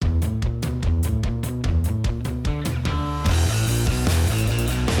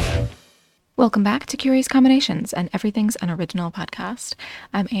Welcome back to Curious Combinations and Everything's an Original podcast.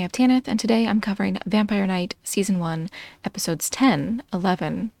 I'm A.F. Tanith, and today I'm covering Vampire Knight Season 1, Episodes 10,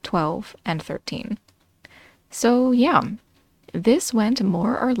 11, 12, and 13. So yeah, this went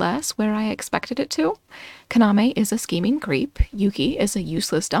more or less where I expected it to. Kaname is a scheming creep, Yuki is a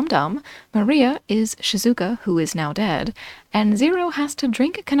useless dum-dum, Maria is Shizuka, who is now dead, and Zero has to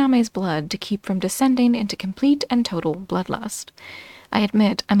drink Kaname's blood to keep from descending into complete and total bloodlust. I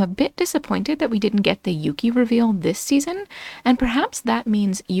admit I'm a bit disappointed that we didn't get the Yuki reveal this season, and perhaps that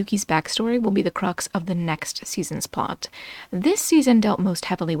means Yuki's backstory will be the crux of the next season's plot. This season dealt most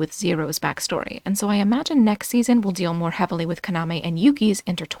heavily with Zero's backstory, and so I imagine next season will deal more heavily with Kaname and Yuki's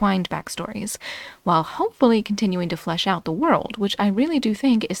intertwined backstories, while hopefully continuing to flesh out the world, which I really do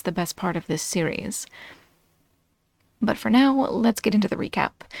think is the best part of this series. But for now, let's get into the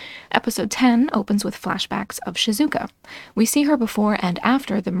recap. Episode 10 opens with flashbacks of Shizuka. We see her before and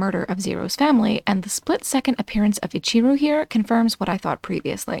after the murder of Zero's family, and the split-second appearance of Ichiru here confirms what I thought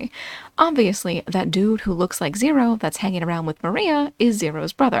previously. Obviously, that dude who looks like Zero that's hanging around with Maria is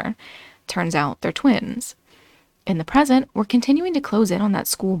Zero's brother. Turns out they're twins. In the present, we're continuing to close in on that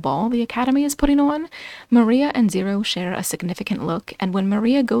school ball the Academy is putting on. Maria and Zero share a significant look, and when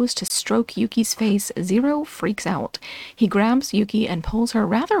Maria goes to stroke Yuki's face, Zero freaks out. He grabs Yuki and pulls her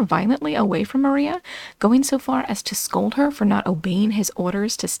rather violently away from Maria, going so far as to scold her for not obeying his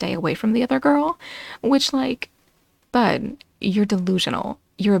orders to stay away from the other girl. Which, bud, you're delusional,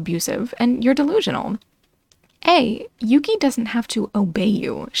 you're abusive, and you're delusional. A, Yuki doesn't have to obey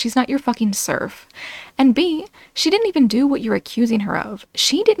you. She's not your fucking serf. And B, she didn't even do what you're accusing her of.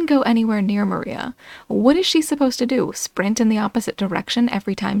 She didn't go anywhere near Maria. What is she supposed to do? Sprint in the opposite direction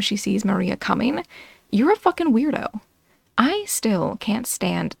every time she sees Maria coming? You're a fucking weirdo. I still can't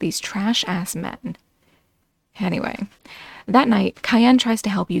stand these trash-ass men. Anyway, that night, Cayenne tries to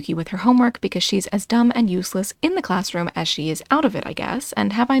help Yuki with her homework because she's as dumb and useless in the classroom as she is out of it, I guess.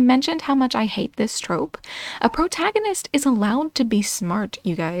 And have I mentioned how much I hate this trope? A protagonist is allowed to be smart,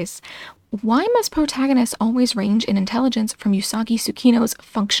 you guys. Why must protagonists always range in intelligence from Usagi Tsukino's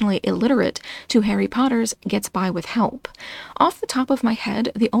functionally illiterate to Harry Potter's gets by with help? Off the top of my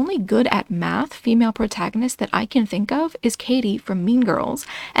head, the only good at math female protagonist that I can think of is Katie from Mean Girls,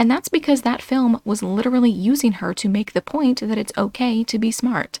 and that's because that film was literally using her to make the point that it's okay to be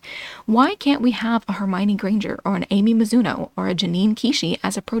smart. Why can't we have a Hermione Granger or an Amy Mizuno or a Janine Kishi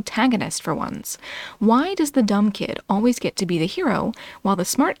as a protagonist for once? Why does the dumb kid always get to be the hero while the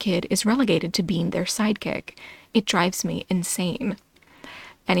smart kid is relegated to being their sidekick? It drives me insane.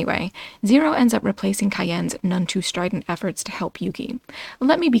 Anyway, Zero ends up replacing Cayenne's none-too-strident efforts to help Yuki.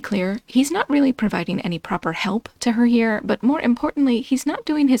 Let me be clear, he's not really providing any proper help to her here, but more importantly, he's not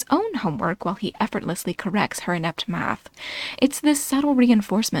doing his own homework while he effortlessly corrects her inept math. It's this subtle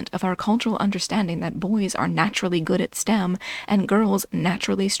reinforcement of our cultural understanding that boys are naturally good at STEM and girls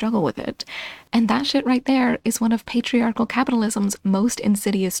naturally struggle with it. And that shit right there is one of patriarchal capitalism's most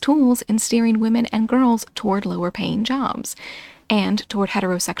insidious tools in steering women and girls toward lower-paying jobs, and toward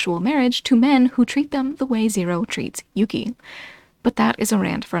heterosexual marriage to men who treat them the way Zero treats Yuki. But that is a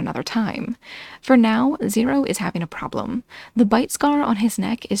rant for another time. For now, Zero is having a problem. The bite scar on his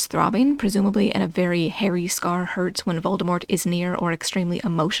neck is throbbing, presumably in a very hairy scar hurts when Voldemort is near or extremely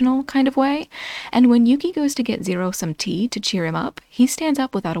emotional kind of way, and when Yuki goes to get Zero some tea to cheer him up, he stands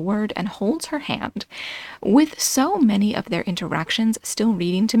up without a word and holds her hand. With so many of their interactions still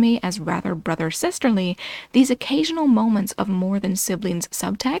reading to me as rather brother-sisterly, these occasional moments of more than siblings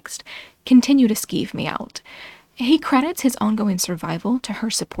subtext continue to skeeve me out. He credits his ongoing survival to her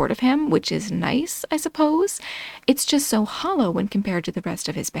support of him, which is nice, I suppose. It's just so hollow when compared to the rest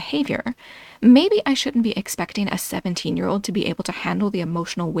of his behavior. Maybe I shouldn't be expecting a 17-year-old to be able to handle the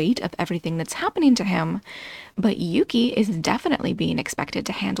emotional weight of everything that's happening to him, but Yuki is definitely being expected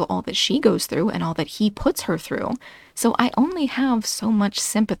to handle all that she goes through and all that he puts her through, so I only have so much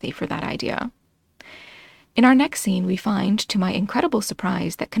sympathy for that idea. In our next scene, we find, to my incredible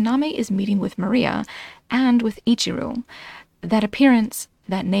surprise, that Kaname is meeting with Maria and with Ichiru. That appearance,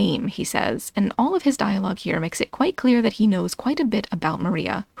 that name, he says, and all of his dialogue here makes it quite clear that he knows quite a bit about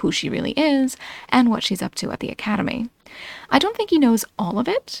Maria, who she really is, and what she's up to at the academy. I don't think he knows all of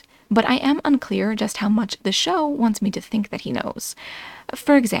it, but I am unclear just how much the show wants me to think that he knows.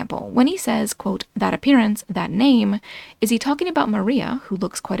 For example, when he says, quote, that appearance, that name, is he talking about Maria, who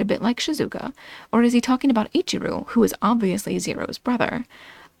looks quite a bit like Shizuka, or is he talking about Ichiru, who is obviously Zero's brother?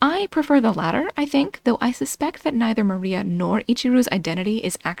 I prefer the latter, I think, though I suspect that neither Maria nor Ichiru's identity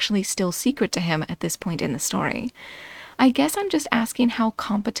is actually still secret to him at this point in the story. I guess I'm just asking how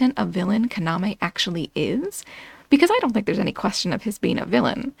competent a villain Kaname actually is, because I don't think there's any question of his being a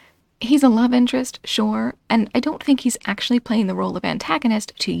villain. He's a love interest, sure, and I don't think he's actually playing the role of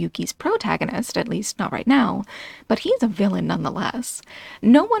antagonist to Yuki's protagonist, at least not right now, but he's a villain nonetheless.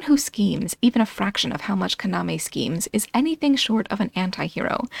 No one who schemes even a fraction of how much Kaname schemes is anything short of an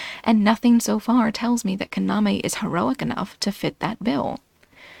anti-hero, and nothing so far tells me that Kaname is heroic enough to fit that bill.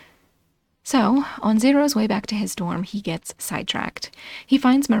 So, on Zero's way back to his dorm, he gets sidetracked. He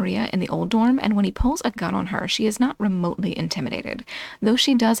finds Maria in the old dorm, and when he pulls a gun on her, she is not remotely intimidated, though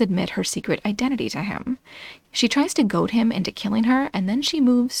she does admit her secret identity to him. She tries to goad him into killing her, and then she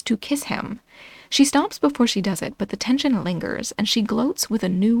moves to kiss him. She stops before she does it, but the tension lingers, and she gloats with a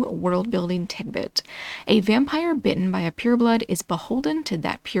new world-building tidbit. A vampire bitten by a pureblood is beholden to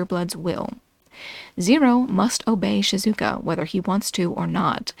that pureblood's will. Zero must obey Shizuka whether he wants to or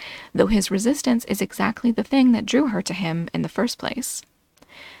not, though his resistance is exactly the thing that drew her to him in the first place.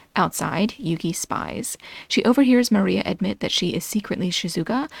 Outside, Yuki spies. She overhears Maria admit that she is secretly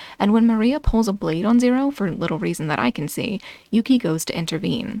Shizuka, and when Maria pulls a blade on Zero, for little reason that I can see, Yuki goes to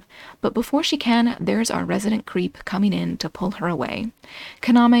intervene. But before she can, there's our resident creep coming in to pull her away.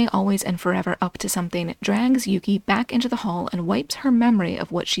 Kaname, always and forever up to something, drags Yuki back into the hall and wipes her memory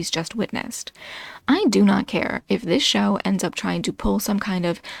of what she's just witnessed. I do not care if this show ends up trying to pull some kind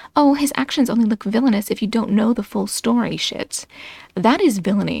of, oh, his actions only look villainous if you don't know the full story shit. That is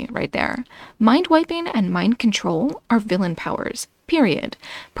villainy right there. Mind wiping and mind control are villain powers, period.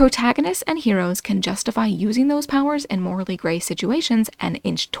 Protagonists and heroes can justify using those powers in morally gray situations and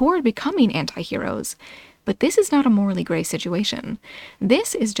inch toward becoming anti-heroes. But this is not a morally gray situation.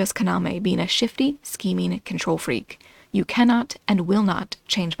 This is just Kaname being a shifty, scheming control freak. You cannot and will not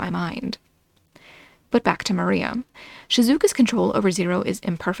change my mind. But back to Maria. Shizuka's control over Zero is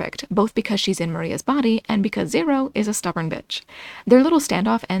imperfect, both because she's in Maria's body and because Zero is a stubborn bitch. Their little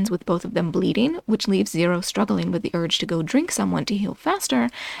standoff ends with both of them bleeding, which leaves Zero struggling with the urge to go drink someone to heal faster,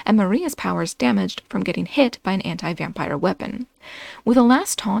 and Maria's powers damaged from getting hit by an anti-vampire weapon. With a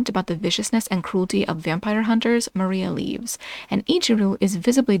last taunt about the viciousness and cruelty of vampire hunters, Maria leaves, and Ichiru is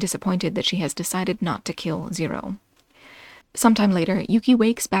visibly disappointed that she has decided not to kill Zero. Sometime later, Yuki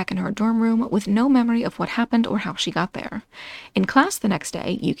wakes back in her dorm room with no memory of what happened or how she got there. In class the next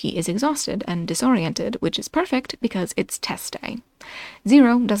day, Yuki is exhausted and disoriented, which is perfect because it's test day.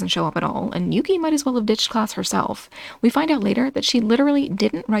 Zero doesn't show up at all, and Yuki might as well have ditched class herself. We find out later that she literally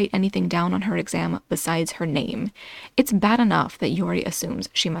didn't write anything down on her exam besides her name. It's bad enough that Yori assumes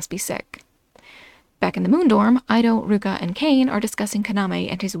she must be sick. Back in the Moon dorm, Ido, Ruka, and Kane are discussing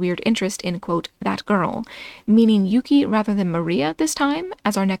Kaname and his weird interest in, quote, that girl, meaning Yuki rather than Maria this time,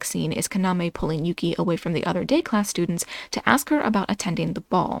 as our next scene is Kaname pulling Yuki away from the other day class students to ask her about attending the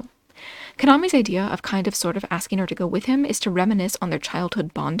ball. Kaname's idea of kind of sort of asking her to go with him is to reminisce on their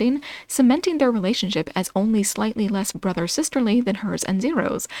childhood bonding, cementing their relationship as only slightly less brother-sisterly than hers and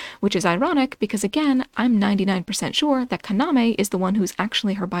Zero's, which is ironic because, again, I'm 99% sure that Kaname is the one who's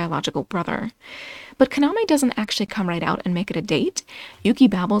actually her biological brother. But Kaname doesn't actually come right out and make it a date. Yuki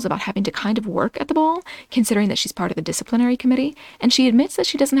babbles about having to kind of work at the ball, considering that she's part of the disciplinary committee, and she admits that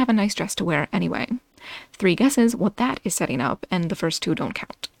she doesn't have a nice dress to wear anyway. 3 guesses what that is setting up, and the first 2 don't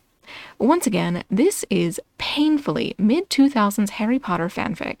count. Once again, this is painfully mid-2000s Harry Potter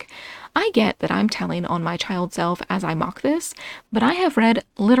fanfic. I get that I'm telling on my child self as I mock this, but I have read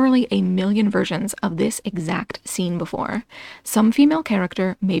literally a million versions of this exact scene before. Some female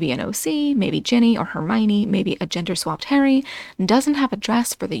character, maybe an OC, maybe Ginny or Hermione, maybe a gender-swapped Harry, doesn't have a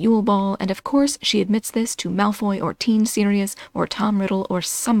dress for the Yule Ball, and of course she admits this to Malfoy or Teen Sirius or Tom Riddle or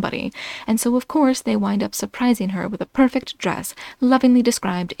somebody, and so of course they wind up surprising her with a perfect dress, lovingly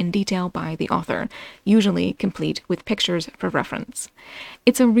described in detail by the author, usually complete with pictures for reference.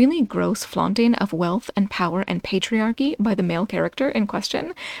 It's a really gross flaunting of wealth and power and patriarchy by the male character in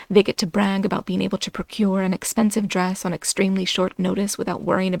question. They get to brag about being able to procure an expensive dress on extremely short notice without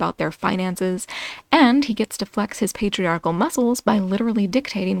worrying about their finances, and he gets to flex his patriarchal muscles by literally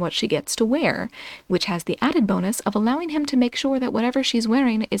dictating what she gets to wear, which has the added bonus of allowing him to make sure that whatever she's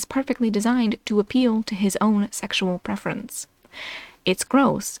wearing is perfectly designed to appeal to his own sexual preference. It's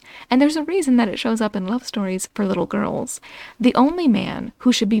gross, and there's a reason that it shows up in love stories for little girls. The only man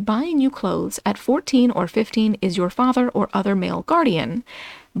who should be buying you clothes at 14 or 15 is your father or other male guardian.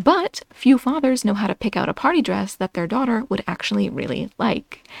 But few fathers know how to pick out a party dress that their daughter would actually really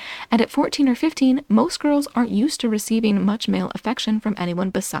like. And at 14 or 15, most girls aren't used to receiving much male affection from anyone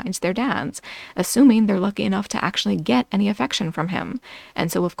besides their dads, assuming they're lucky enough to actually get any affection from him.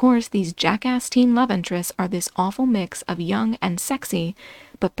 And so of course these jackass teen love interests are this awful mix of young and sexy,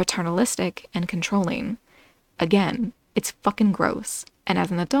 but paternalistic and controlling. Again, it's fucking gross, and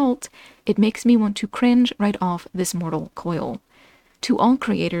as an adult, it makes me want to cringe right off this mortal coil. To all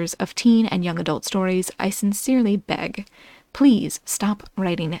creators of teen and young adult stories, I sincerely beg, please stop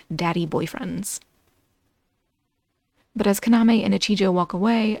writing daddy boyfriends. But as Kaname and Ichijo walk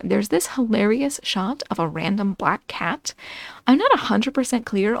away, there's this hilarious shot of a random black cat. I'm not 100%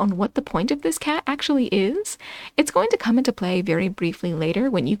 clear on what the point of this cat actually is. It's going to come into play very briefly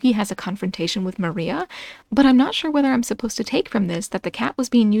later when Yuki has a confrontation with Maria, but I'm not sure whether I'm supposed to take from this that the cat was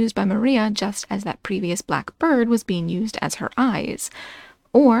being used by Maria just as that previous black bird was being used as her eyes,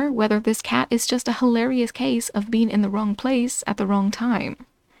 or whether this cat is just a hilarious case of being in the wrong place at the wrong time.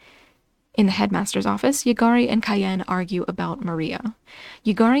 In the headmaster's office, Yagari and Cayenne argue about Maria.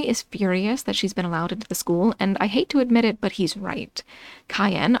 Yagari is furious that she's been allowed into the school, and I hate to admit it, but he's right.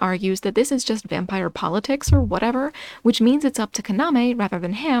 Cayenne argues that this is just vampire politics or whatever, which means it's up to Kaname rather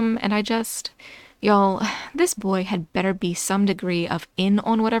than him, and y'all, this boy had better be some degree of in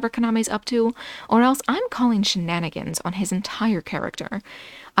on whatever Kaname's up to, or else I'm calling shenanigans on his entire character.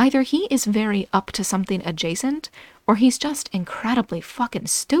 Either he is very up to something adjacent, or he's just incredibly fucking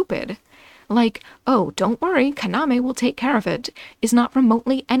stupid. Like, oh, don't worry, Kaname will take care of it, is not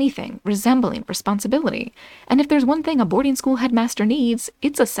remotely anything resembling responsibility. And if there's one thing a boarding school headmaster needs,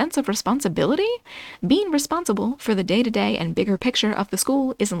 it's a sense of responsibility. Being responsible for the day-to-day and bigger picture of the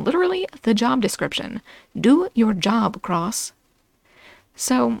school is literally the job description. Do your job, Cross.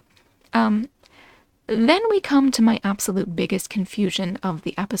 So, then we come to my absolute biggest confusion of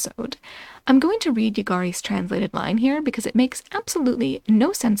the episode. I'm going to read Yagari's translated line here because it makes absolutely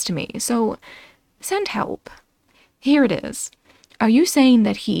no sense to me, so send help. Here it is. Are you saying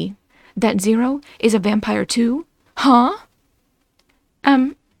that Zero is a vampire too? Huh?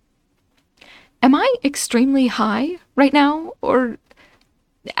 Am I extremely high right now, or...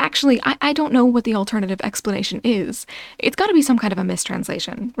 Actually, I don't know what the alternative explanation is. It's gotta be some kind of a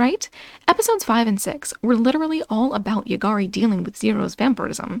mistranslation, right? Episodes 5 and 6 were literally all about Yagari dealing with Zero's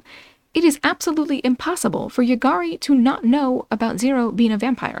vampirism. It is absolutely impossible for Yagari to not know about Zero being a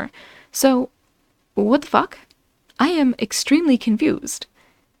vampire. So, what the fuck? I am extremely confused.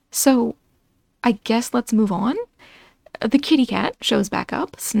 So, I guess let's move on? The kitty cat shows back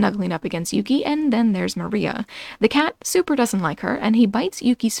up, snuggling up against Yuki, and then there's Maria. The cat super doesn't like her, and he bites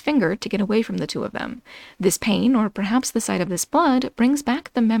Yuki's finger to get away from the two of them. This pain, or perhaps the sight of this blood, brings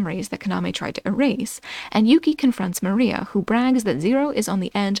back the memories that Kaname tried to erase, and Yuki confronts Maria, who brags that Zero is on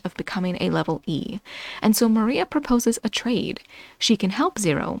the edge of becoming a level E. And so Maria proposes a trade. She can help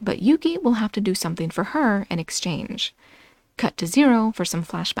Zero, but Yuki will have to do something for her in exchange. Cut to Zero for some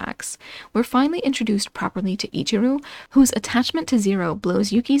flashbacks. We're finally introduced properly to Ichiru, whose attachment to Zero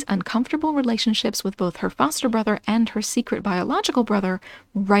blows Yuki's uncomfortable relationships with both her foster brother and her secret biological brother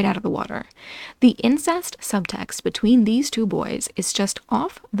right out of the water. The incest subtext between these two boys is just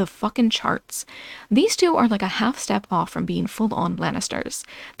off the fucking charts. These two are like a half step off from being full-on Lannisters.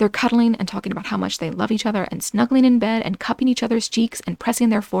 They're cuddling and talking about how much they love each other and snuggling in bed and cupping each other's cheeks and pressing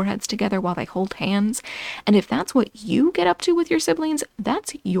their foreheads together while they hold hands. And if that's what you get up to with your siblings,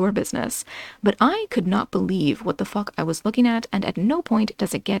 that's your business. But I could not believe what the fuck I was looking at, and at no point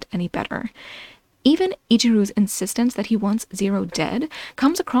does it get any better. Even Ichiru's insistence that he wants Zero dead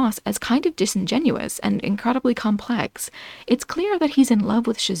comes across as kind of disingenuous and incredibly complex. It's clear that he's in love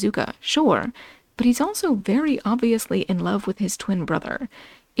with Shizuka, sure, but he's also very obviously in love with his twin brother.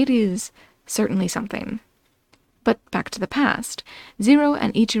 It is certainly something. But back to the past. Zero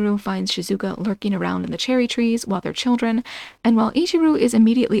and Ichiru find Shizuka lurking around in the cherry trees while they're children, and while Ichiru is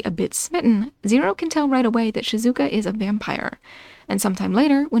immediately a bit smitten, Zero can tell right away that Shizuka is a vampire. And sometime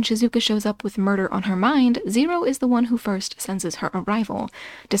later, when Shizuka shows up with murder on her mind, Zero is the one who first senses her arrival,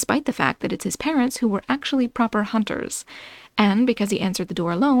 despite the fact that it's his parents who were actually proper hunters. And because he answered the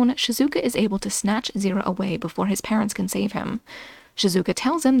door alone, Shizuka is able to snatch Zero away before his parents can save him. Shizuka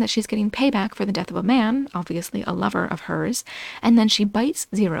tells him that she's getting payback for the death of a man, obviously a lover of hers, and then she bites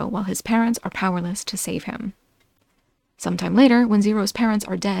Zero while his parents are powerless to save him. Sometime later, when Zero's parents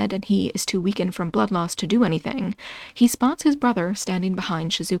are dead and he is too weakened from blood loss to do anything, he spots his brother standing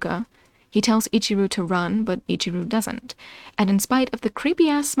behind Shizuka. He tells Ichiru to run, but Ichiru doesn't. And in spite of the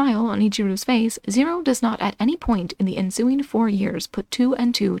creepy-ass smile on Ichiru's face, Zero does not at any point in the ensuing 4 years put 2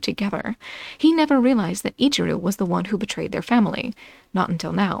 and 2 together. He never realized that Ichiru was the one who betrayed their family. Not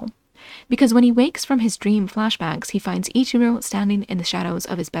until now. Because when he wakes from his dream flashbacks, he finds Ichiru standing in the shadows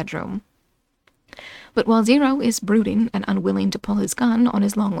of his bedroom. But while Zero is brooding and unwilling to pull his gun on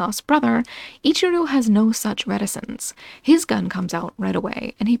his long-lost brother, Ichiru has no such reticence. His gun comes out right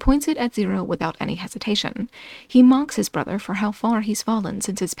away, and he points it at Zero without any hesitation. He mocks his brother for how far he's fallen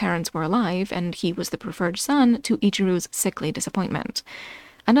since his parents were alive, and he was the preferred son to Ichiru's sickly disappointment.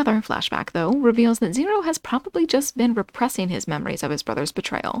 Another flashback, though, reveals that Zero has probably just been repressing his memories of his brother's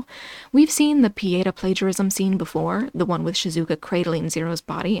betrayal. We've seen the Pieta plagiarism scene before, the one with Shizuka cradling Zero's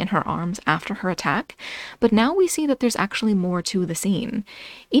body in her arms after her attack, but now we see that there's actually more to the scene.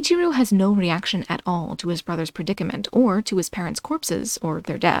 Ichiro has no reaction at all to his brother's predicament or to his parents' corpses or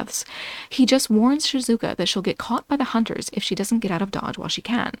their deaths. He just warns Shizuka that she'll get caught by the hunters if she doesn't get out of Dodge while she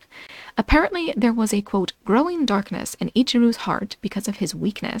can. Apparently, there was a, quote, growing darkness in Ichiro's heart because of his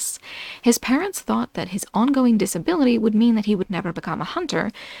weakness. His parents thought that his ongoing disability would mean that he would never become a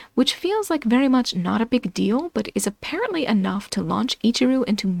hunter, which feels like very much not a big deal, but is apparently enough to launch Ichiro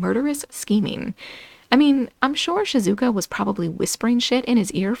into murderous scheming. I mean, I'm sure Shizuka was probably whispering shit in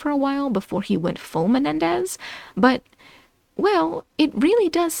his ear for a while before he went full Menendez, but well, it really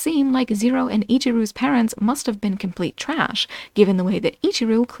does seem like Zero and Ichiro's parents must have been complete trash, given the way that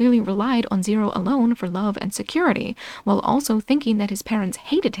Ichiro clearly relied on Zero alone for love and security, while also thinking that his parents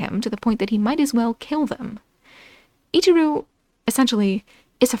hated him to the point that he might as well kill them. Ichiro, essentially,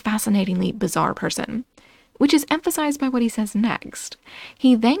 is a fascinatingly bizarre person, which is emphasized by what he says next.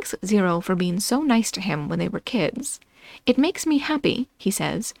 He thanks Zero for being so nice to him when they were kids. "It makes me happy," he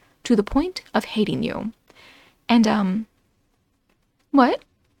says, "to the point of hating you." And, what?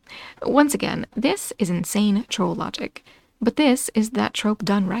 Once again, this is insane troll logic. But this is that trope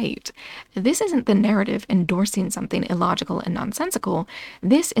done right. This isn't the narrative endorsing something illogical and nonsensical.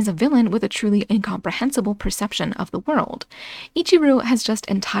 This is a villain with a truly incomprehensible perception of the world. Ichiro has just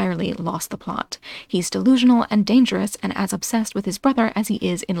entirely lost the plot. He's delusional and dangerous and as obsessed with his brother as he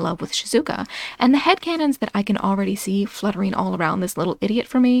is in love with Shizuka, and the headcanons that I can already see fluttering all around this little idiot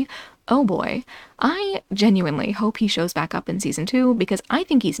for me, oh boy. I genuinely hope he shows back up in Season 2 because I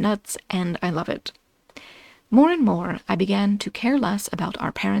think he's nuts and I love it. "More and more, I began to care less about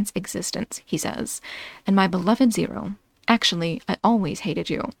our parents' existence," he says, "and my beloved Zero. Actually, I always hated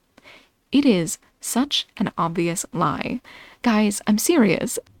you." It is such an obvious lie. Guys, I'm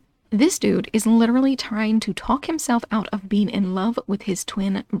serious. This dude is literally trying to talk himself out of being in love with his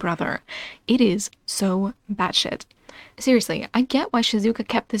twin brother. It is so batshit. Seriously, I get why Shizuka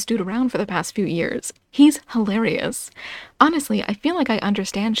kept this dude around for the past few years. He's hilarious. Honestly, I feel like I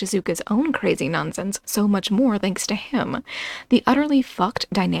understand Shizuka's own crazy nonsense so much more thanks to him. The utterly fucked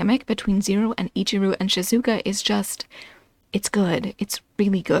dynamic between Zero and Ichiro and Shizuka is just... it's good. It's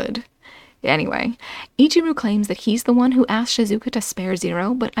really good. Anyway, Ichiro claims that he's the one who asked Shizuka to spare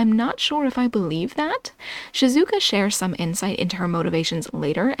Zero, but I'm not sure if I believe that. Shizuka shares some insight into her motivations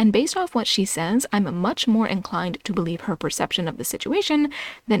later, and based off what she says, I'm much more inclined to believe her perception of the situation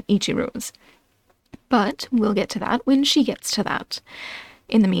than Ichiro's. But we'll get to that when she gets to that.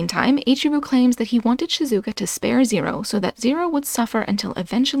 In the meantime, Ichiro claims that he wanted Shizuka to spare Zero so that Zero would suffer until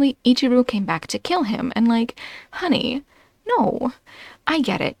eventually Ichiro came back to kill him, and like, honey, no. I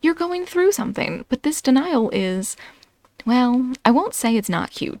get it, you're going through something, but this denial is, well, I won't say it's not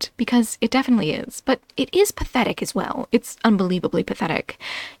cute, because it definitely is, but it is pathetic as well. It's unbelievably pathetic.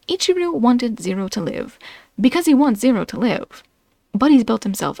 Ichiro wanted Zero to live, because he wants Zero to live. But he's built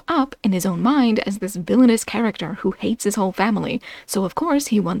himself up in his own mind as this villainous character who hates his whole family, so of course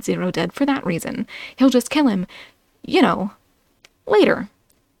he wants Zero dead for that reason. He'll just kill him, you know, later.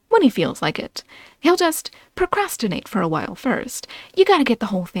 When he feels like it. He'll just procrastinate for a while first. You gotta get the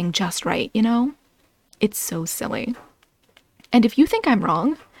whole thing just right, you know? It's so silly. And if you think I'm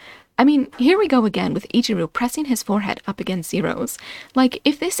wrong, I mean, here we go again with Ichiro pressing his forehead up against Zero's. Like,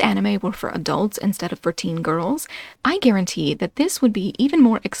 if this anime were for adults instead of for teen girls, I guarantee that this would be even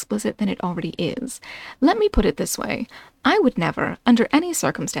more explicit than it already is. Let me put it this way. I would never, under any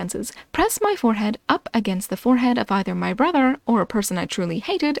circumstances, press my forehead up against the forehead of either my brother or a person I truly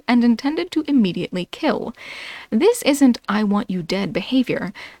hated and intended to immediately kill. This isn't I want you dead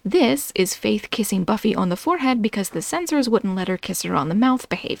behavior. This is Faith kissing Buffy on the forehead because the censors wouldn't let her kiss her on the mouth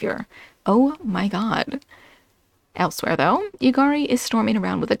behavior. Oh my god. Elsewhere, though, Yugari is storming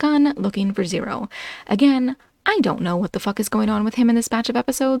around with a gun, looking for Zero. Again, I don't know what the fuck is going on with him in this batch of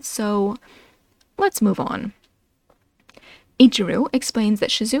episodes, so let's move on. Ichiro explains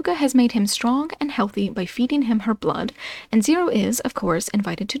that Shizuka has made him strong and healthy by feeding him her blood, and Zero is, of course,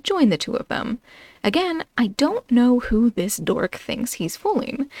 invited to join the two of them. Again, I don't know who this dork thinks he's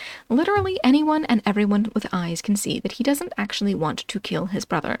fooling. Literally anyone and everyone with eyes can see that he doesn't actually want to kill his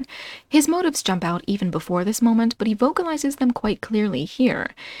brother. His motives jump out even before this moment, but he vocalizes them quite clearly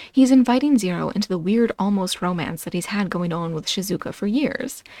here. He's inviting Zero into the weird almost romance that he's had going on with Shizuka for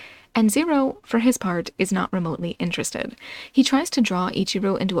years. And Zero, for his part, is not remotely interested. He tries to draw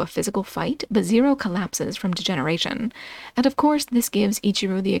Ichiro into a physical fight, but Zero collapses from degeneration. And of course, this gives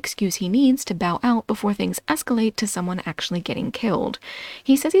Ichiro the excuse he needs to bow out out before things escalate to someone actually getting killed.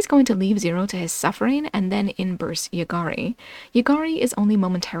 He says he's going to leave Zero to his suffering, and then in bursts Yagari. Yagari is only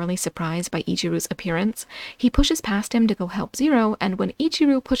momentarily surprised by Ichiru's appearance. He pushes past him to go help Zero, and when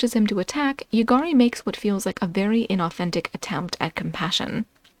Ichiru pushes him to attack, Yagari makes what feels like a very inauthentic attempt at compassion.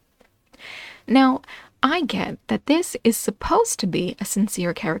 Now, I get that this is supposed to be a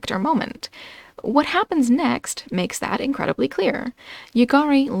sincere character moment. What happens next makes that incredibly clear.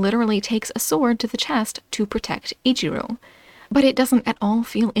 Yagari literally takes a sword to the chest to protect Ichiru. But it doesn't at all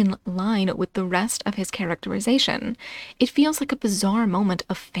feel in line with the rest of his characterization. It feels like a bizarre moment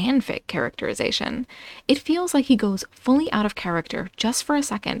of fanfic characterization. It feels like he goes fully out of character just for a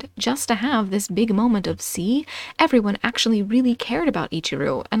second, just to have this big moment of, see, everyone actually really cared about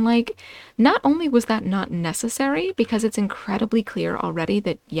Ichiru. And like, not only was that not necessary, because it's incredibly clear already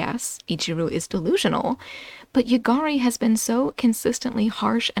that yes, Ichiru is delusional, but Yagari has been so consistently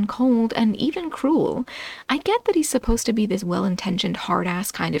harsh and cold and even cruel. I get that he's supposed to be this well-intentioned,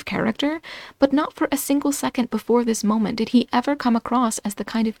 hard-ass kind of character, but not for a single second before this moment did he ever come across as the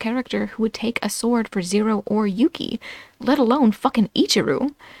kind of character who would take a sword for Zero or Yuki, let alone fucking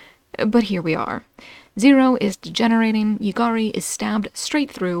Ichiru. But here we are. Zero is degenerating, Yagari is stabbed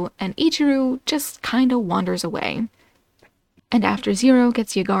straight through, and Ichiru just kinda wanders away. And after Zero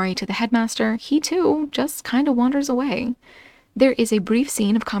gets Yagari to the headmaster, he too just kinda wanders away. There is a brief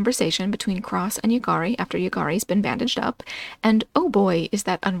scene of conversation between Cross and Yagari after Yagari's been bandaged up, and oh boy, is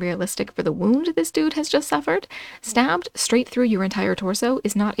that unrealistic for the wound this dude has just suffered. Stabbed straight through your entire torso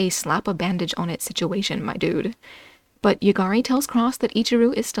is not a slap a bandage on it situation, my dude. But Yagari tells Cross that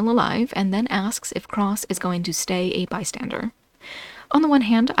Ichiru is still alive, and then asks if Cross is going to stay a bystander. On the one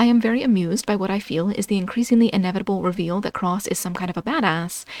hand, I am very amused by what I feel is the increasingly inevitable reveal that Cross is some kind of a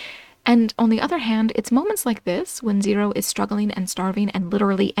badass. And on the other hand, it's moments like this, when Zero is struggling and starving and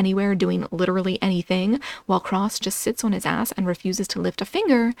literally anywhere doing literally anything, while Cross just sits on his ass and refuses to lift a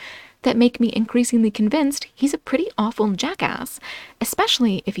finger, that make me increasingly convinced he's a pretty awful jackass,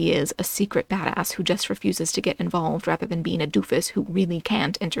 especially if he is a secret badass who just refuses to get involved rather than being a doofus who really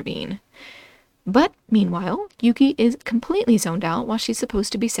can't intervene. But, meanwhile, Yuki is completely zoned out while she's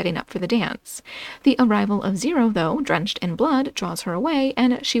supposed to be setting up for the dance. The arrival of Zero, though, drenched in blood, draws her away,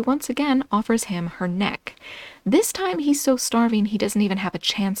 and she once again offers him her neck. This time he's so starving he doesn't even have a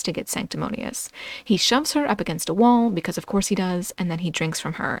chance to get sanctimonious. He shoves her up against a wall, because of course he does, and then he drinks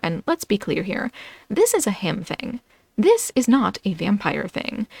from her. And let's be clear here, this is a him thing. This is not a vampire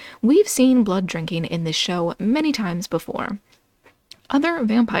thing. We've seen blood drinking in this show many times before. Other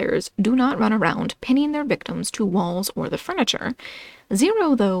vampires do not run around pinning their victims to walls or the furniture.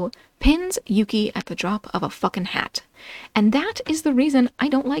 Zero, though, pins Yuki at the drop of a fucking hat. And that is the reason I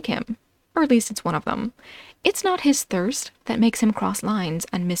don't like him. Or at least it's one of them. It's not his thirst that makes him cross lines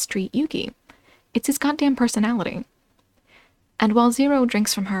and mistreat Yuki. It's his goddamn personality. And while Zero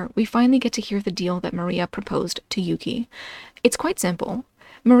drinks from her, we finally get to hear the deal that Maria proposed to Yuki. It's quite simple.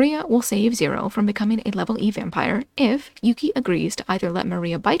 Maria will save Zero from becoming a level E vampire if Yuki agrees to either let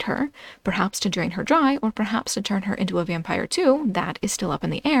Maria bite her, perhaps to drain her dry, or perhaps to turn her into a vampire too, that is still up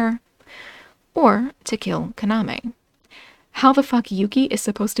in the air, or to kill Kaname. How the fuck Yuki is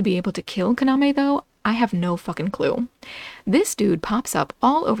supposed to be able to kill Kaname, though, I have no fucking clue. This dude pops up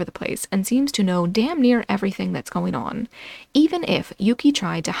all over the place and seems to know damn near everything that's going on. Even if Yuki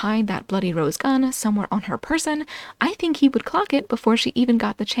tried to hide that bloody rose gun somewhere on her person, I think he would clock it before she even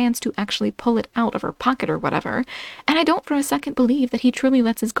got the chance to actually pull it out of her pocket or whatever, and I don't for a second believe that he truly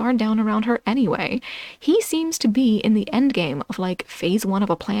lets his guard down around her anyway. He seems to be in the endgame of like phase 1 of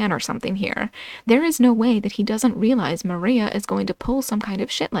a plan or something here. There is no way that he doesn't realize Maria is going to pull some kind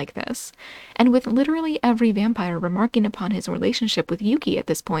of shit like this. And with literally every vampire remarking upon his relationship with Yuki at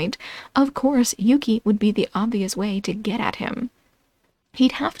this point, of course Yuki would be the obvious way to get at him.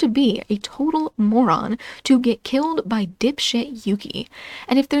 He'd have to be a total moron to get killed by dipshit Yuki.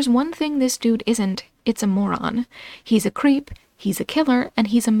 And if there's one thing this dude isn't, it's a moron. He's a creep, he's a killer, and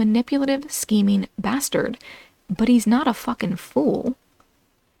he's a manipulative, scheming bastard. But he's not a fucking fool.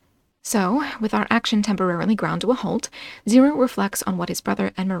 So, with our action temporarily ground to a halt, Zero reflects on what his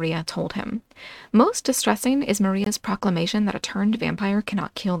brother and Maria told him. Most distressing is Maria's proclamation that a turned vampire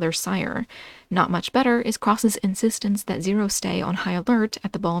cannot kill their sire. Not much better is Cross's insistence that Zero stay on high alert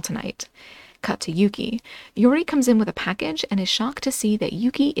at the ball tonight. Cut to Yuki. Yuri comes in with a package and is shocked to see that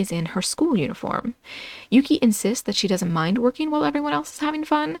Yuki is in her school uniform. Yuki insists that she doesn't mind working while everyone else is having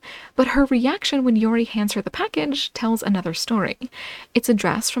fun, but her reaction when Yuri hands her the package tells another story. It's a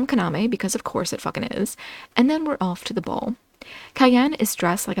dress from Kaname, because of course it fucking is, and then we're off to the ball. Cayenne is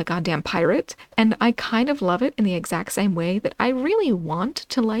dressed like a goddamn pirate, and I kind of love it in the exact same way that I really want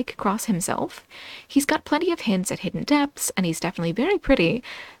to like Cross himself. He's got plenty of hints at hidden depths, and he's definitely very pretty,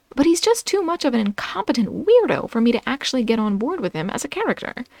 but he's just too much of an incompetent weirdo for me to actually get on board with him as a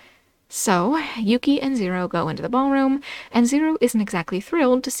character. So, Yuki and Zero go into the ballroom, and Zero isn't exactly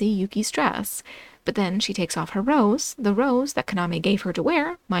thrilled to see Yuki's dress. But then she takes off her rose, the rose that Kaname gave her to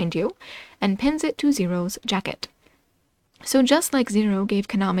wear, mind you, and pins it to Zero's jacket. So just like Zero gave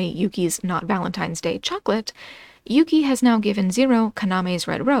Kaname Yuki's Not Valentine's Day chocolate, Yuki has now given Zero Kaname's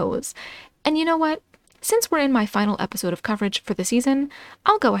red rose. And you know what? Since we're in my final episode of coverage for the season,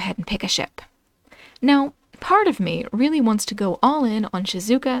 I'll go ahead and pick a ship. Now, part of me really wants to go all in on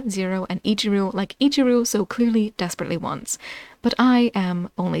Shizuka, Zero, and Ichiru like Ichiru so clearly desperately wants, but I am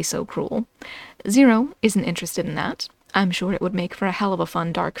only so cruel. Zero isn't interested in that. I'm sure it would make for a hell of a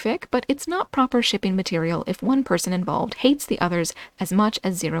fun dark fic, but it's not proper shipping material if one person involved hates the others as much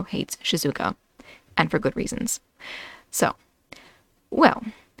as Zero hates Shizuka. And for good reasons. So, well,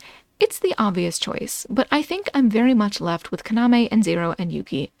 it's the obvious choice, but I think I'm very much left with Kaname and Zero and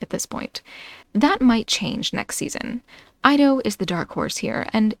Yuki at this point. That might change next season. Ido is the dark horse here,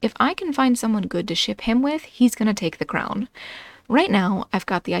 and if I can find someone good to ship him with, he's gonna take the crown. Right now, I've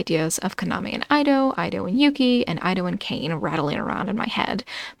got the ideas of Kaname and Ido and Yuki, and Ido and Kane rattling around in my head,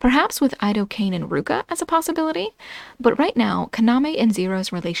 perhaps with Ido, Kane, and Ruka as a possibility. But right now, Kaname and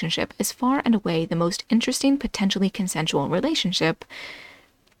Zero's relationship is far and away the most interesting potentially consensual relationship.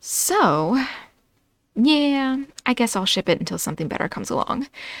 So, yeah, I guess I'll ship it until something better comes along.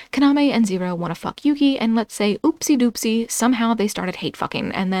 Kaname and Zero want to fuck Yuki, and let's say oopsie doopsie, somehow they started hate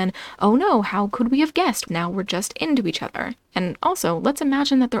fucking, and then, oh no, how could we have guessed? Now we're just into each other. And also, let's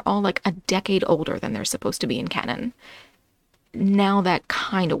imagine that they're all like a decade older than they're supposed to be in canon. Now that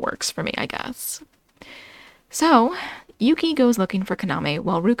kind of works for me, I guess. So, Yuki goes looking for Kaname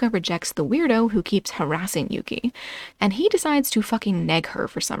while Ruka rejects the weirdo who keeps harassing Yuki, and he decides to fucking neg her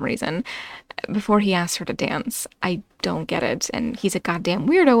for some reason before he asks her to dance. I don't get it, and he's a goddamn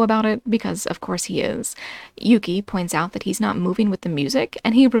weirdo about it because of course he is. Yuki points out that he's not moving with the music,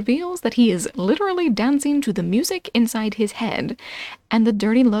 and he reveals that he is literally dancing to the music inside his head, and the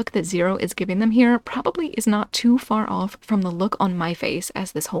dirty look that Zero is giving them here probably is not too far off from the look on my face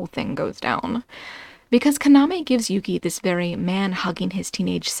as this whole thing goes down. Because Kaname gives Yuki this very man-hugging his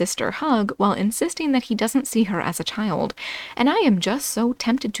teenage sister hug while insisting that he doesn't see her as a child, and I am just so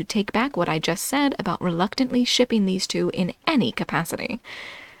tempted to take back what I just said about reluctantly shipping these two in any capacity.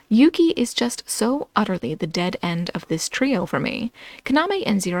 Yuki is just so utterly the dead end of this trio for me. Kaname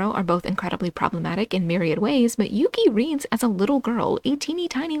and Zero are both incredibly problematic in myriad ways, but Yuki reads as a little girl, a teeny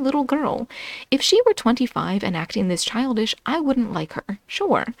tiny little girl. If she were 25 and acting this childish, I wouldn't like her,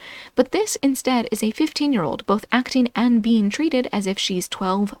 sure. But this instead is a 15-year-old, both acting and being treated as if she's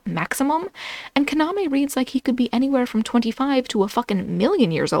 12 maximum, and Kaname reads like he could be anywhere from 25 to a fucking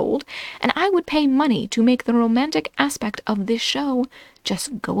million years old, and I would pay money to make the romantic aspect of this show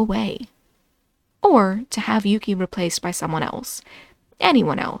just go away. Or to have Yuki replaced by someone else.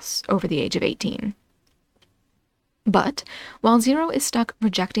 Anyone else over the age of 18. But, while Zero is stuck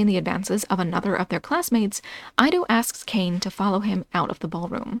rejecting the advances of another of their classmates, Ido asks Kane to follow him out of the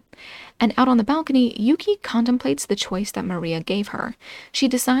ballroom. And out on the balcony, Yuki contemplates the choice that Maria gave her. She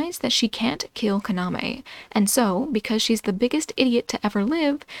decides that she can't kill Kaname, and so, because she's the biggest idiot to ever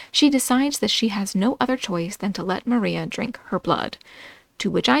live, she decides that she has no other choice than to let Maria drink her blood.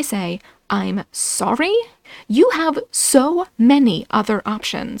 To which I say, I'm sorry? You have so many other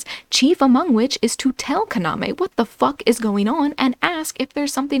options, chief among which is to tell Kaname what the fuck is going on and ask if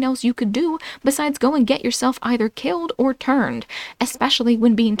there's something else you could do besides go and get yourself either killed or turned, especially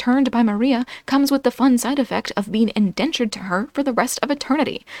when being turned by Maria comes with the fun side effect of being indentured to her for the rest of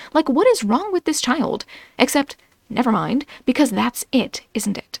eternity. Like, what is wrong with this child? Except, never mind, because that's it,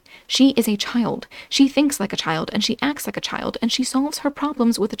 isn't it? She is a child. She thinks like a child, and she acts like a child, and she solves her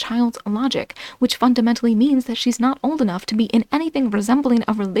problems with a child's logic, which fundamentally means that she's not old enough to be in anything resembling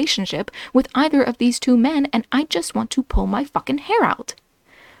a relationship with either of these two men, and I just want to pull my fucking hair out.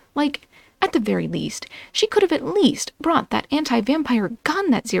 Like, at the very least, she could have at least brought that anti-vampire gun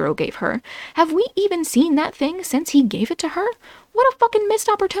that Zero gave her. Have we even seen that thing since he gave it to her? What a fucking missed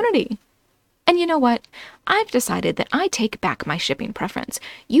opportunity. And you know what? I've decided that I take back my shipping preference.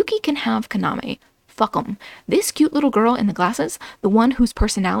 Yuki can have Kaname. Fuck 'em. This cute little girl in the glasses, the one whose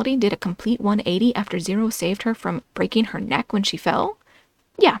personality did a complete 180 after Zero saved her from breaking her neck when she fell?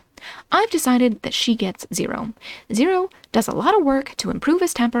 Yeah, I've decided that she gets Zero. Zero does a lot of work to improve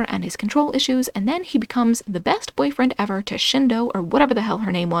his temper and his control issues, and then he becomes the best boyfriend ever to Shindo, or whatever the hell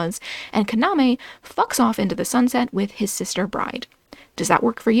her name was, and Kaname fucks off into the sunset with his sister Bride. Does that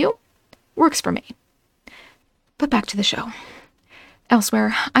work for you? Works for me. But back to the show.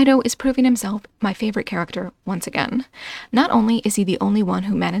 Elsewhere, Ido is proving himself my favorite character once again. Not only is he the only one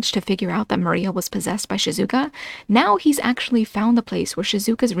who managed to figure out that Maria was possessed by Shizuka, now he's actually found the place where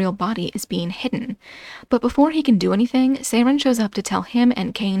Shizuka's real body is being hidden. But before he can do anything, Seiren shows up to tell him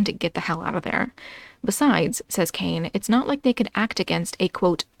and Kane to get the hell out of there. Besides, says Kane, it's not like they could act against a,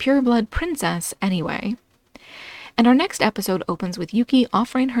 quote, pureblood princess anyway. And our next episode opens with Yuki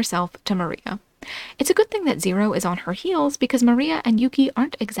offering herself to Maria. It's a good thing that Zero is on her heels because Maria and Yuki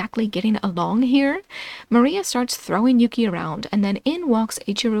aren't exactly getting along here. Maria starts throwing Yuki around, and then in walks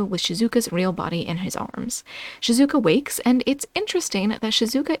Ichiro with Shizuka's real body in his arms. Shizuka wakes, and it's interesting that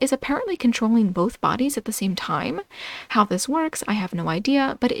Shizuka is apparently controlling both bodies at the same time. How this works, I have no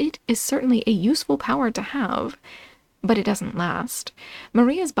idea, but it is certainly a useful power to have. But it doesn't last.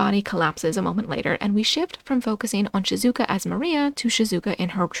 Maria's body collapses a moment later, and we shift from focusing on Shizuka as Maria to Shizuka in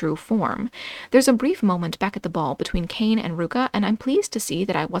her true form. There's a brief moment back at the ball between Kane and Ruka, and I'm pleased to see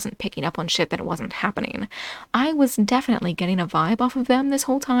that I wasn't picking up on shit that wasn't happening. I was definitely getting a vibe off of them this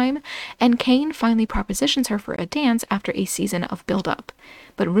whole time, and Kane finally propositions her for a dance after a season of build-up.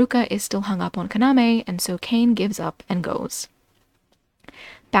 But Ruka is still hung up on Kaname, and so Kane gives up and goes.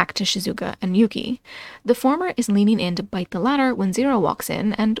 Back to Shizuka and Yuki. The former is leaning in to bite the latter when Zero walks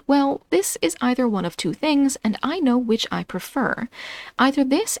in, and, well, this is either one of two things, and I know which I prefer. Either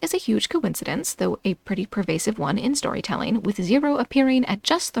this is a huge coincidence, though a pretty pervasive one in storytelling, with Zero appearing at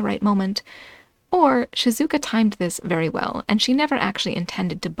just the right moment, or Shizuka timed this very well, and she never actually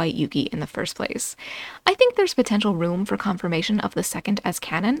intended to bite Yuki in the first place. I think there's potential room for confirmation of the second as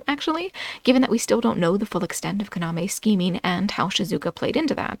canon, actually, given that we still don't know the full extent of Kaname's scheming and how Shizuka played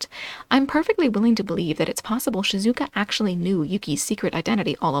into that. I'm perfectly willing to believe that it's possible Shizuka actually knew Yuki's secret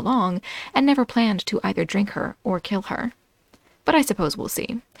identity all along, and never planned to either drink her or kill her. But I suppose we'll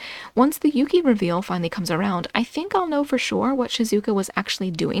see. Once the Yuki reveal finally comes around, I think I'll know for sure what Shizuka was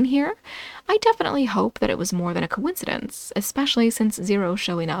actually doing here. I definitely hope that it was more than a coincidence, especially since Zero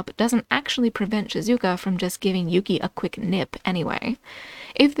showing up doesn't actually prevent Shizuka from just giving Yuki a quick nip anyway.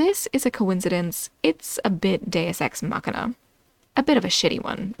 If this is a coincidence, it's a bit Deus Ex Machina. A bit of a shitty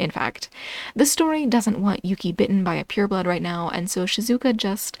one, in fact. The story doesn't want Yuki bitten by a pureblood right now, and so Shizuka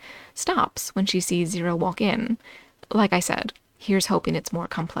just stops when she sees Zero walk in. Like I said, here's hoping it's more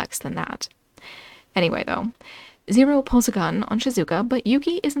complex than that. Anyway, though, Zero pulls a gun on Shizuka, but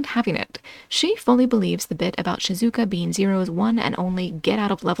Yuki isn't having it. She fully believes the bit about Shizuka being Zero's one and only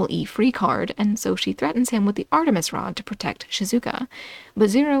get-out-of-level E free card, and so she threatens him with the Artemis Rod to protect Shizuka. But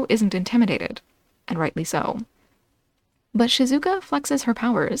Zero isn't intimidated, and rightly so. But Shizuka flexes her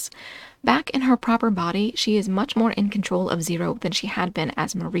powers. Back in her proper body, she is much more in control of Zero than she had been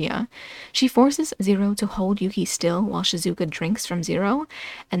as Maria. She forces Zero to hold Yuki still while Shizuka drinks from Zero,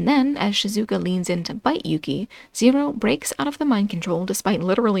 and then, as Shizuka leans in to bite Yuki, Zero breaks out of the mind control despite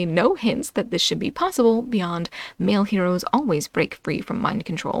literally no hints that this should be possible beyond male heroes always break free from mind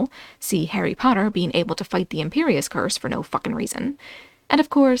control. See Harry Potter being able to fight the Imperius Curse for no fucking reason. And of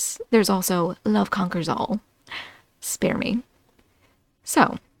course, there's also love conquers all. Spare me.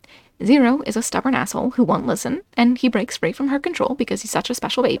 So, Zero is a stubborn asshole who won't listen, and he breaks free from her control because he's such a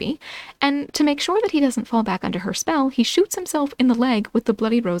special baby, and to make sure that he doesn't fall back under her spell, he shoots himself in the leg with the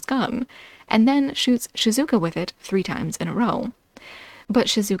Bloody Rose gun, and then shoots Shizuka with it 3 times in a row. But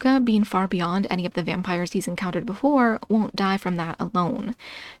Shizuka, being far beyond any of the vampires he's encountered before, won't die from that alone.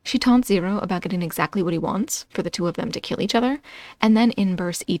 She taunts Zero about getting exactly what he wants, for the two of them to kill each other, and then in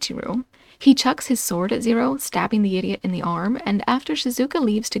bursts Ichiro. He chucks his sword at Zero, stabbing the idiot in the arm, and after Shizuka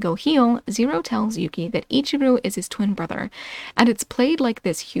leaves to go heal, Zero tells Yuki that Ichiro is his twin brother, and it's played like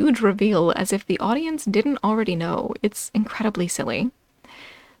this huge reveal as if the audience didn't already know. It's incredibly silly.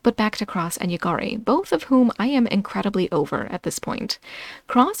 But back to Cross and Yagari, both of whom I am incredibly over at this point.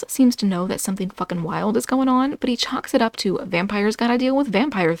 Cross seems to know that something fucking wild is going on, but he chalks it up to vampires gotta deal with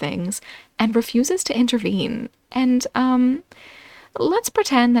vampire things, and refuses to intervene. And, let's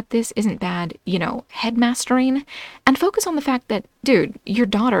pretend that this isn't bad, headmastering, and focus on the fact that, dude, your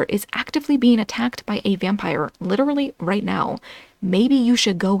daughter is actively being attacked by a vampire, literally right now. Maybe you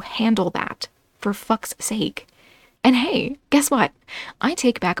should go handle that, for fuck's sake. And hey, guess what? I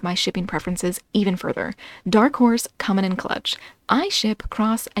take back my shipping preferences even further. Dark Horse coming in clutch. I ship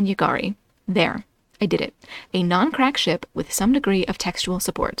Cross and Yagari. There. I did it. A non-crack ship with some degree of textual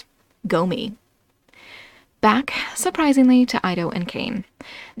support. Go me. Back, surprisingly, to Ido and Kane.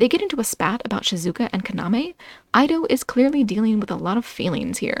 They get into a spat about Shizuka and Kaname. Ido is clearly dealing with a lot of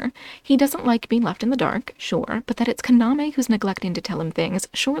feelings here. He doesn't like being left in the dark, sure, but that it's Kaname who's neglecting to tell him things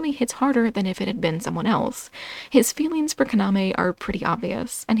surely hits harder than if it had been someone else. His feelings for Kaname are pretty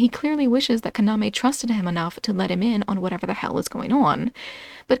obvious, and he clearly wishes that Kaname trusted him enough to let him in on whatever the hell is going on.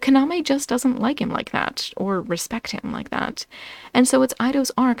 But Kaname just doesn't like him like that, or respect him like that. And so it's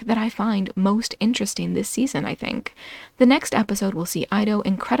Ido's arc that I find most interesting this season, I think. The next episode will see Ido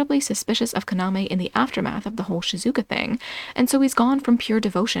incredibly suspicious of Kaname in the aftermath of the whole Shizuka thing, and so he's gone from pure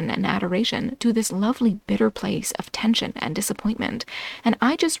devotion and adoration to this lovely bitter place of tension and disappointment, and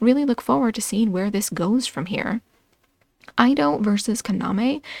I just really look forward to seeing where this goes from here. Ido versus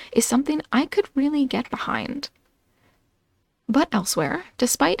Kaname is something I could really get behind. But elsewhere,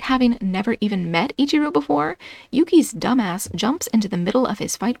 despite having never even met Ichiro before, Yuki's dumbass jumps into the middle of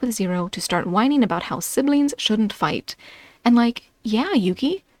his fight with Zero to start whining about how siblings shouldn't fight. And like, yeah,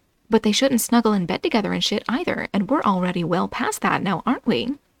 Yuki, but they shouldn't snuggle in bed together and shit either, and we're already well past that now, aren't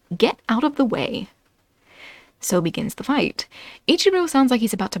we? Get out of the way. So begins the fight. Ichiro sounds like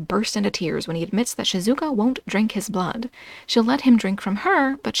he's about to burst into tears when he admits that Shizuka won't drink his blood. She'll let him drink from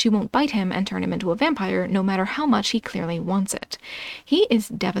her, but she won't bite him and turn him into a vampire no matter how much he clearly wants it. He is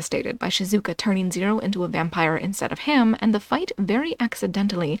devastated by Shizuka turning Zero into a vampire instead of him, and the fight very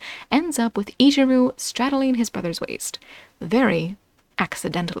accidentally ends up with Ichiro straddling his brother's waist. Very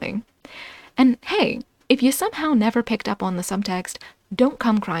accidentally. And hey, if you somehow never picked up on the subtext, don't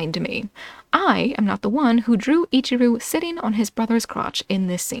come crying to me. I am not the one who drew Ichiro sitting on his brother's crotch in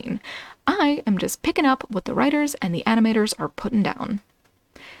this scene. I am just picking up what the writers and the animators are putting down.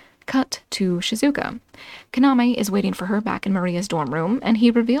 Cut to Shizuka. Kaname is waiting for her back in Maria's dorm room, and he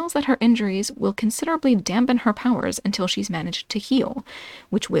reveals that her injuries will considerably dampen her powers until she's managed to heal,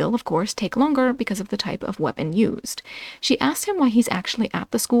 which will, of course, take longer because of the type of weapon used. She asks him why he's actually at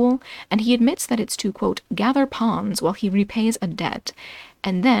the school, and he admits that it's to, quote, gather pawns while he repays a debt,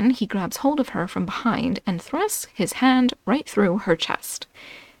 and then he grabs hold of her from behind and thrusts his hand right through her chest.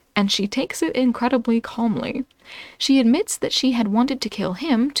 And she takes it incredibly calmly. She admits that she had wanted to kill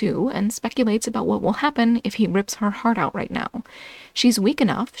him, too, and speculates about what will happen if he rips her heart out right now. She's weak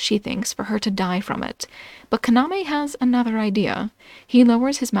enough, she thinks, for her to die from it. But Kaname has another idea. He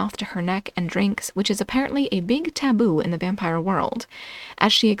lowers his mouth to her neck and drinks, which is apparently a big taboo in the vampire world.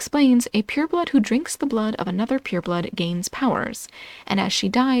 As she explains, a pureblood who drinks the blood of another pureblood gains powers, and as she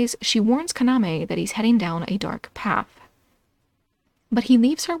dies, she warns Kaname that he's heading down a dark path. But he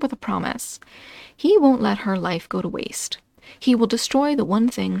leaves her with a promise. He won't let her life go to waste. He will destroy the one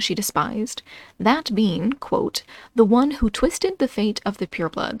thing she despised, that being, quote, the one who twisted the fate of the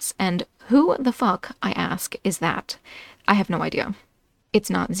purebloods, and who the fuck, I ask, is that? I have no idea. It's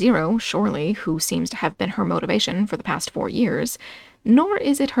not Zero, surely, who seems to have been her motivation for the past 4 years, nor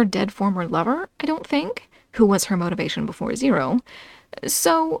is it her dead former lover, I don't think, who was her motivation before Zero.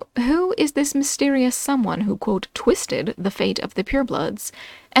 So, who is this mysterious someone who, quote, twisted the fate of the purebloods?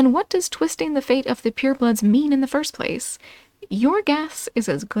 And what does twisting the fate of the purebloods mean in the first place? Your guess is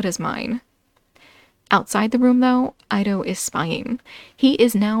as good as mine. Outside the room, though, Ido is spying. He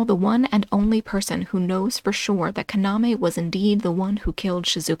is now the one and only person who knows for sure that Kaname was indeed the one who killed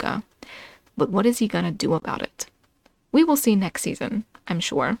Shizuka. But what is he gonna do about it? We will see next season, I'm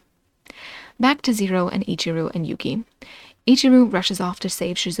sure. Back to Zero and Ichiro and Yuki. Ichiro rushes off to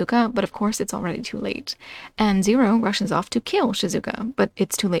save Shizuka, but of course it's already too late. And Zero rushes off to kill Shizuka, but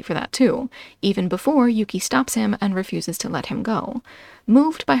it's too late for that too, even before Yuki stops him and refuses to let him go.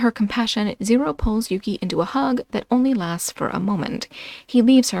 Moved by her compassion, Zero pulls Yuki into a hug that only lasts for a moment. He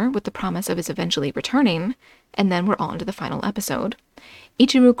leaves her with the promise of his eventually returning, and then we're on to the final episode.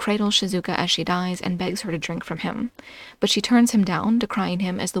 Ichiro cradles Shizuka as she dies and begs her to drink from him, but she turns him down, decrying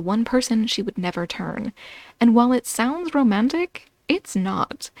him as the one person she would never turn. And while it sounds romantic, it's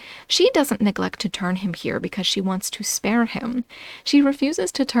not. She doesn't neglect to turn him here because she wants to spare him. She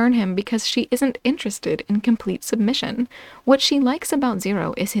refuses to turn him because she isn't interested in complete submission. What she likes about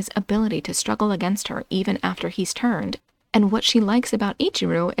Zero is his ability to struggle against her even after he's turned. And what she likes about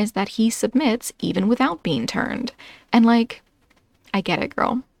Ichiro is that he submits even without being turned. And like, I get it,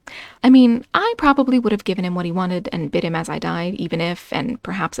 girl. I mean, I probably would have given him what he wanted and bit him as I died, even if, and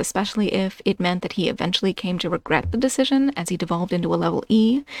perhaps especially if, it meant that he eventually came to regret the decision as he devolved into a level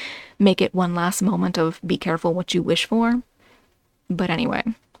E. Make it one last moment of be careful what you wish for. But anyway,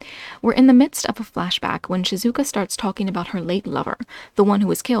 we're in the midst of a flashback when Shizuka starts talking about her late lover, the one who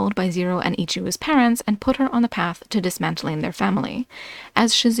was killed by Zero and Ichiro's parents and put her on the path to dismantling their family.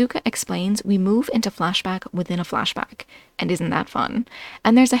 As Shizuka explains, we move into flashback within a flashback. And isn't that fun?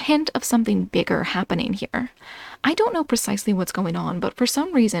 And there's a hint of something bigger happening here. I don't know precisely what's going on, but for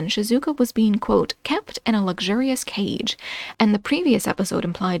some reason, Shizuka was being, quote, kept in a luxurious cage, and the previous episode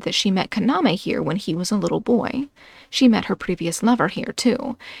implied that she met Kaname here when he was a little boy. She met her previous lover here,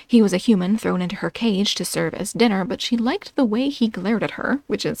 too. He was a human thrown into her cage to serve as dinner, but she liked the way he glared at her,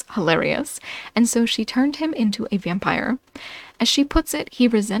 which is hilarious, and so she turned him into a vampire. As she puts it, he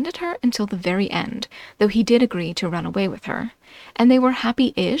resented her until the very end, though he did agree to run away with her. And they were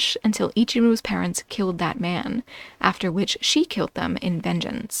happy-ish until Ichiru's parents killed that man, after which she killed them in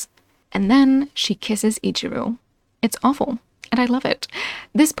vengeance. And then she kisses Ichiru. It's awful, and I love it.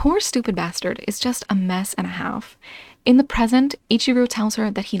 This poor stupid bastard is just a mess and a half. In the present, Ichiru tells her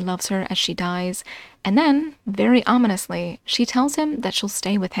that he loves her as she dies, and then, very ominously, she tells him that she'll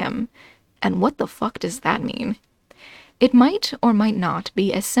stay with him. And what the fuck does that mean? It might or might not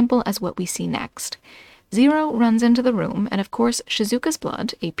be as simple as what we see next. Zero runs into the room, and of course Shizuka's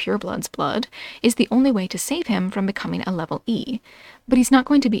blood, a Pureblood's blood, is the only way to save him from becoming a level E. But he's not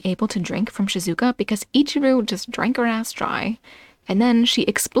going to be able to drink from Shizuka because Ichiru just drank her ass dry. And then she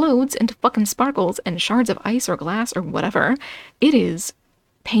explodes into fucking sparkles and shards of ice or glass or whatever. It is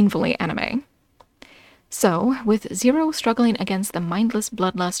painfully anime. So, with Zero struggling against the mindless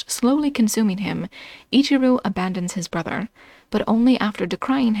bloodlust slowly consuming him, Ichiru abandons his brother, but only after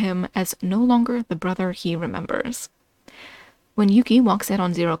decrying him as no longer the brother he remembers. When Yuki walks in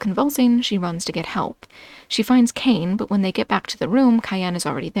on Zero convulsing, she runs to get help. She finds Kane, but when they get back to the room, Cayenne is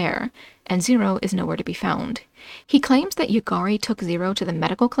already there, and Zero is nowhere to be found. He claims that Yugari took Zero to the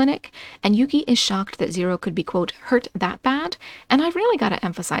medical clinic, and Yuki is shocked that Zero could be, quote, hurt that bad, and I've really gotta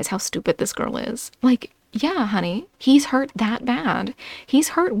emphasize how stupid this girl is. Like, yeah, honey, he's hurt that bad. He's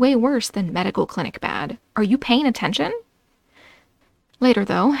hurt way worse than medical clinic bad. Are you paying attention? Later,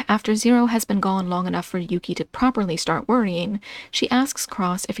 though, after Zero has been gone long enough for Yuki to properly start worrying, she asks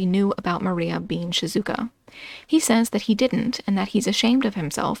Cross if he knew about Maria being Shizuka. He says that he didn't, and that he's ashamed of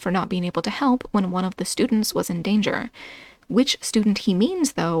himself for not being able to help when one of the students was in danger. Which student he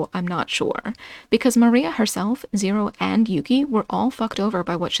means, though, I'm not sure, because Maria herself, Zero, and Yuki were all fucked over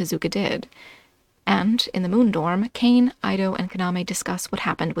by what Shizuka did. And, in the Moon Dorm, Kane, Ido, and Kaname discuss what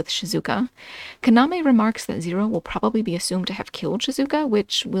happened with Shizuka. Kaname remarks that Zero will probably be assumed to have killed Shizuka,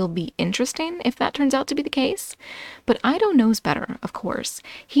 which will be interesting if that turns out to be the case. But Ido knows better, of course.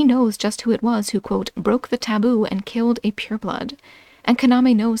 He knows just who it was who, quote, broke the taboo and killed a pureblood. And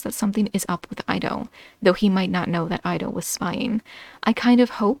Kaname knows that something is up with Ido, though he might not know that Ido was spying. I kind of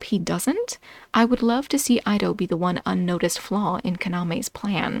hope he doesn't. I would love to see Ido be the one unnoticed flaw in Kaname's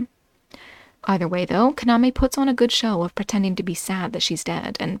plan. Either way, though, Kaname puts on a good show of pretending to be sad that she's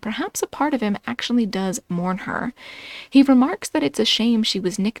dead, and perhaps a part of him actually does mourn her. He remarks that it's a shame she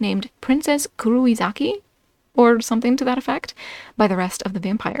was nicknamed Princess Kuruizaki, or something to that effect, by the rest of the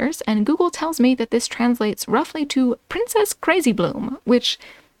vampires, and Google tells me that this translates roughly to Princess Crazy Bloom, which,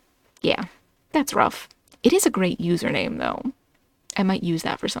 yeah, that's rough. It is a great username, though. I might use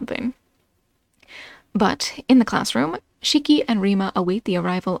that for something. But, in the classroom, Shiki and Rima await the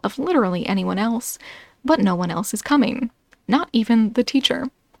arrival of literally anyone else, but no one else is coming. Not even the teacher.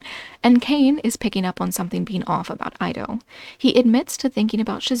 And Kane is picking up on something being off about Ido. He admits to thinking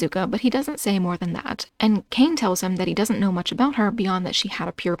about Shizuka, but he doesn't say more than that, and Kane tells him that he doesn't know much about her beyond that she had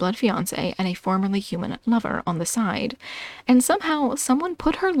a pureblood fiancé and a formerly human lover on the side. And somehow, someone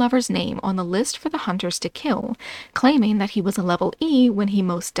put her lover's name on the list for the hunters to kill, claiming that he was a level E when he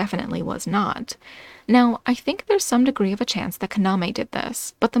most definitely was not. Now, I think there's some degree of a chance that Kaname did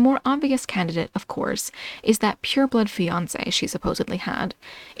this, but the more obvious candidate, of course, is that pureblood fiancé she supposedly had.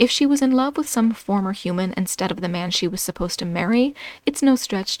 If she was in love with some former human instead of the man she was supposed to marry, it's no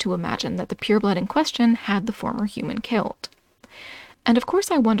stretch to imagine that the pureblood in question had the former human killed. And of course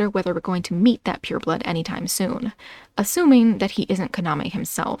I wonder whether we're going to meet that pureblood anytime soon, assuming that he isn't Kaname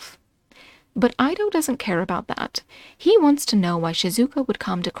himself. But Ido doesn't care about that. He wants to know why Shizuka would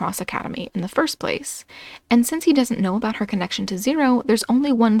come to Cross Academy in the first place. And since he doesn't know about her connection to Zero, there's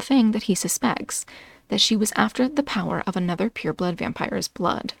only one thing that he suspects, that she was after the power of another pureblood vampire's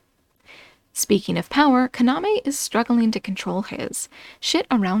blood. Speaking of power, Kaname is struggling to control his. Shit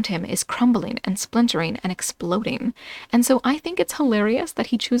around him is crumbling and splintering and exploding, and so I think it's hilarious that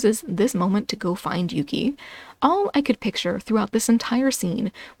he chooses this moment to go find Yuki. All I could picture throughout this entire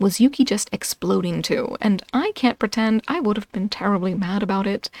scene was Yuki just exploding too, and I can't pretend I would have been terribly mad about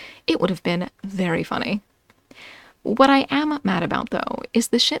it. It would have been very funny. What I am mad about, though, is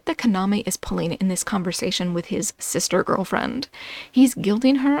the shit that Kaname is pulling in this conversation with his sister girlfriend. He's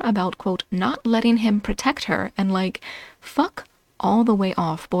guilting her about, quote, not letting him protect her, and, like, fuck all the way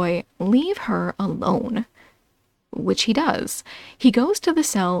off, boy. Leave her alone. which he does. He goes to the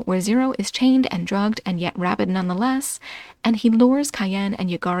cell where Zero is chained and drugged and yet rabid nonetheless, and he lures Cayenne and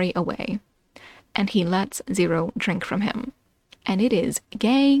Yagari away. And he lets Zero drink from him. And it is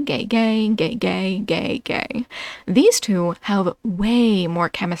gay, gay, gay, gay, gay, gay, gay. These two have way more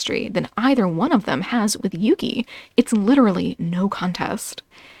chemistry than either one of them has with Yuki. It's literally no contest.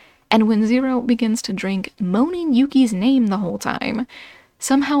 And when Zero begins to drink, moaning Yuki's name the whole time,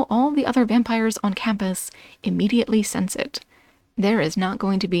 somehow all the other vampires on campus immediately sense it. There is not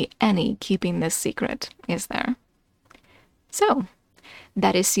going to be any keeping this secret, is there? So,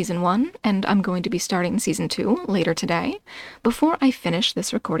 that is Season 1, and I'm going to be starting Season 2 later today. Before I finish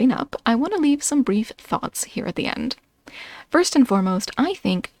this recording up, I want to leave some brief thoughts here at the end. First and foremost, I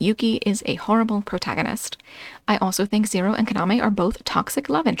think Yuki is a horrible protagonist. I also think Zero and Kaname are both toxic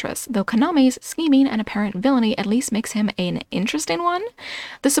love interests, though Kaname's scheming and apparent villainy at least makes him an interesting one.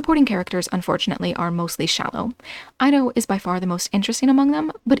 The supporting characters, unfortunately, are mostly shallow. Ido is by far the most interesting among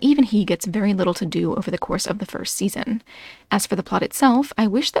them, but even he gets very little to do over the course of the first season. As for the plot itself, I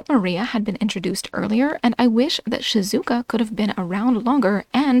wish that Maria had been introduced earlier, and I wish that Shizuka could have been around longer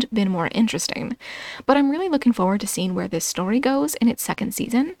and been more interesting. But I'm really looking forward to seeing where this story goes in its second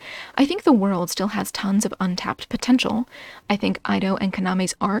season. I think the world still has tons of untapped potential. I think Ido and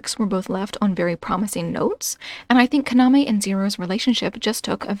Kaname's arcs were both left on very promising notes, and I think Kaname and Zero's relationship just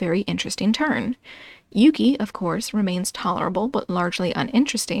took a very interesting turn. Yuki, of course, remains tolerable but largely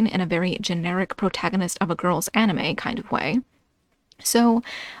uninteresting in a very generic protagonist of a girls' anime kind of way. So,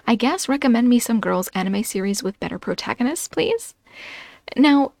 I guess recommend me some girls' anime series with better protagonists, please?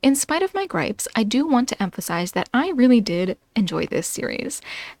 Now, in spite of my gripes, I do want to emphasize that I really did enjoy this series.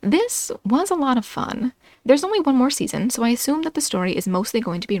 This was a lot of fun. There's only one more season, so I assume that the story is mostly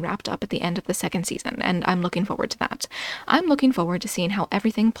going to be wrapped up at the end of the second season, and I'm looking forward to that. I'm looking forward to seeing how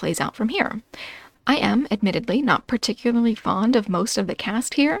everything plays out from here. I am, admittedly, not particularly fond of most of the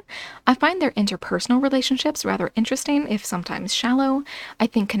cast here. I find their interpersonal relationships rather interesting, if sometimes shallow. I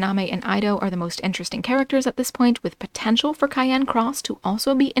think Kaname and Ido are the most interesting characters at this point, with potential for Cayenne Cross to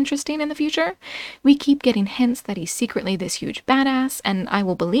also be interesting in the future. We keep getting hints that he's secretly this huge badass, and I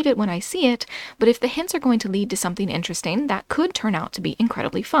will believe it when I see it, but if the hints are going to lead to something interesting, that could turn out to be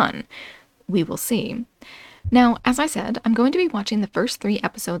incredibly fun. We will see. Now, as I said, I'm going to be watching the first 3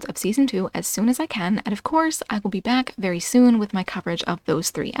 episodes of Season 2 as soon as I can, and of course, I will be back very soon with my coverage of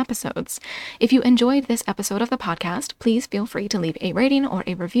those 3 episodes. If you enjoyed this episode of the podcast, please feel free to leave a rating or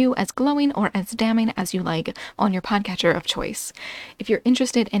a review as glowing or as damning as you like on your podcatcher of choice. If you're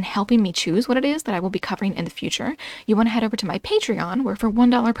interested in helping me choose what it is that I will be covering in the future, you want to head over to my Patreon, where for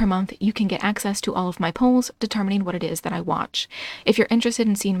 $1 per month, you can get access to all of my polls determining what it is that I watch. If you're interested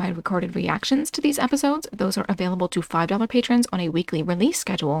in seeing my recorded reactions to these episodes, those are available to $5 patrons on a weekly release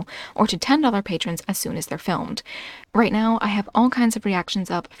schedule, or to $10 patrons as soon as they're filmed. Right now, I have all kinds of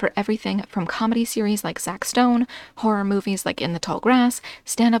reactions up for everything from comedy series like Zack Stone, horror movies like In the Tall Grass,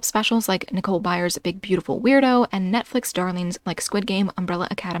 stand-up specials like Nicole Byer's Big Beautiful Weirdo, and Netflix darlings like Squid Game, Umbrella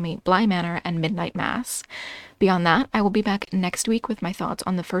Academy, Bly Manor, and Midnight Mass. Beyond that, I will be back next week with my thoughts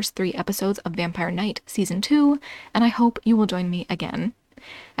on the first 3 episodes of Vampire Knight Season 2, and I hope you will join me again.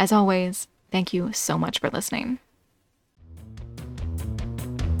 As always, thank you so much for listening.